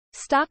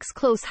Stocks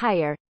close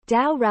higher,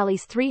 Dow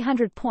rallies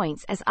 300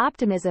 points as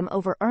optimism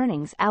over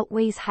earnings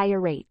outweighs higher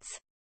rates.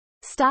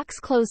 Stocks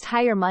closed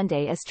higher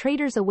Monday as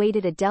traders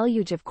awaited a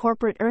deluge of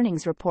corporate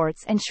earnings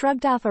reports and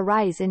shrugged off a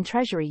rise in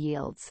Treasury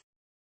yields.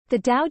 The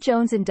Dow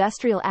Jones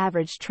Industrial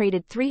Average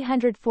traded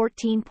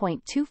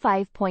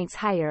 314.25 points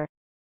higher,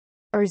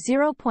 or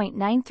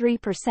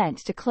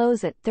 0.93% to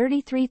close at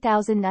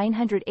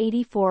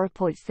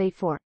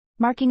 33,984.34,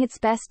 marking its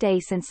best day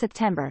since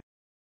September.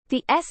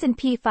 The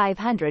S&P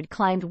 500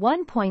 climbed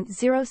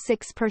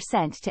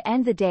 1.06% to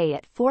end the day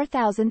at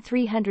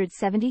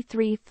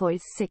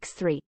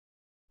 4,373.63,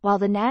 while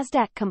the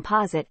Nasdaq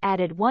Composite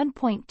added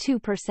 1.2%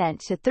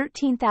 to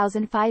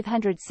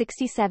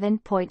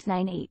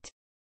 13,567.98.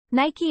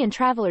 Nike and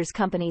Travelers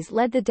companies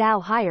led the Dow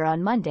higher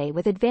on Monday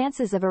with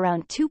advances of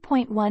around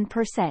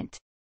 2.1%.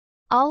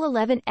 All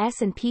 11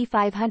 S&P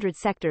 500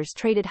 sectors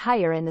traded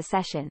higher in the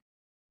session.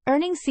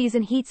 Earnings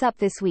season heats up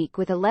this week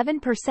with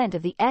 11%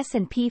 of the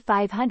S&P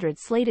 500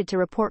 slated to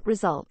report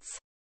results.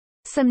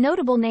 Some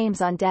notable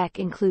names on deck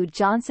include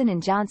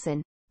Johnson &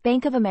 Johnson,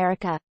 Bank of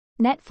America,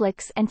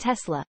 Netflix and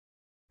Tesla.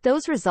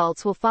 Those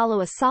results will follow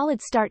a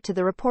solid start to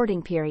the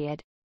reporting period.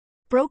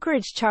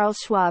 Brokerage Charles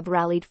Schwab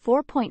rallied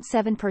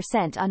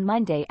 4.7% on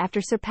Monday after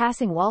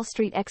surpassing Wall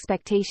Street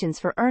expectations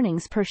for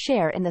earnings per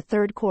share in the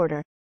third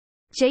quarter.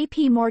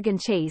 J.P. Morgan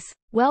Chase,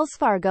 Wells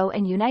Fargo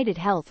and United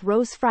Health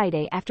rose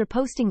Friday after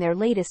posting their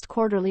latest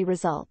quarterly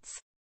results.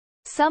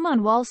 Some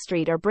on Wall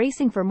Street are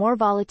bracing for more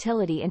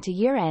volatility into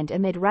year-end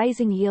amid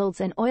rising yields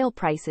and oil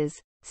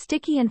prices,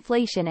 sticky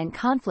inflation and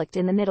conflict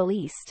in the Middle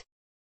East.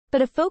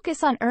 But a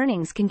focus on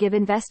earnings can give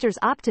investors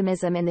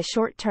optimism in the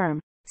short term,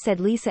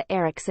 said Lisa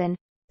Erickson,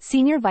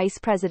 Senior Vice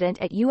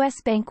President at U.S.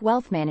 Bank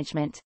Wealth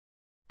Management.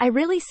 I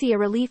really see a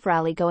relief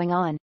rally going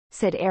on,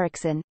 said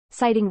Erickson,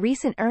 citing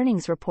recent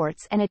earnings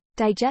reports and a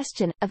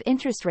digestion of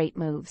interest rate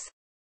moves.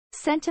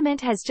 Sentiment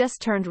has just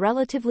turned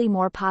relatively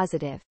more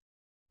positive.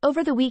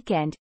 Over the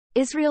weekend,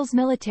 Israel's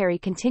military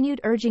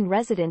continued urging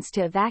residents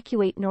to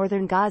evacuate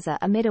northern Gaza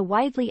amid a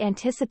widely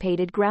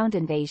anticipated ground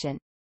invasion.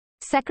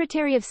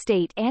 Secretary of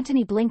State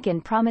Antony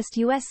Blinken promised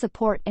U.S.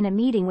 support in a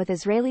meeting with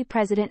Israeli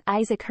President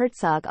Isaac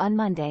Herzog on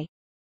Monday.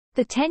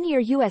 The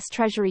 10-year U.S.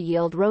 Treasury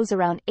yield rose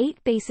around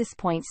 8 basis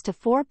points to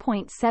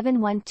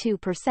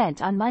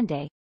 4.712% on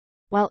Monday,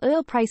 while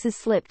oil prices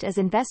slipped as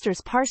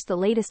investors parsed the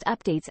latest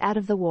updates out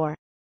of the war.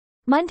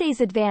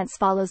 Monday's advance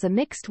follows a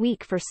mixed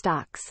week for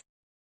stocks.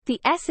 The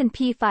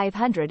S&P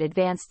 500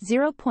 advanced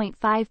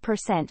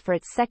 0.5% for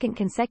its second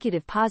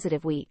consecutive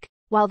positive week,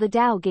 while the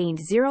Dow gained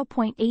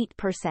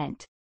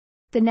 0.8%.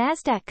 The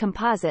Nasdaq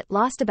Composite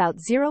lost about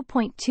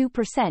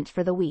 0.2%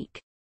 for the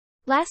week.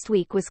 Last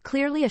week was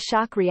clearly a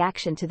shock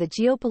reaction to the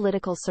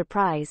geopolitical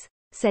surprise,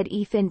 said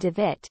Ethan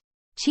DeWitt,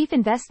 Chief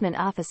Investment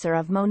Officer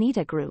of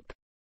Moneta Group.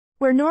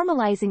 We're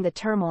normalizing the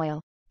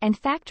turmoil,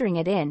 and factoring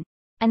it in,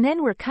 and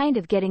then we're kind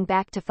of getting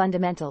back to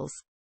fundamentals.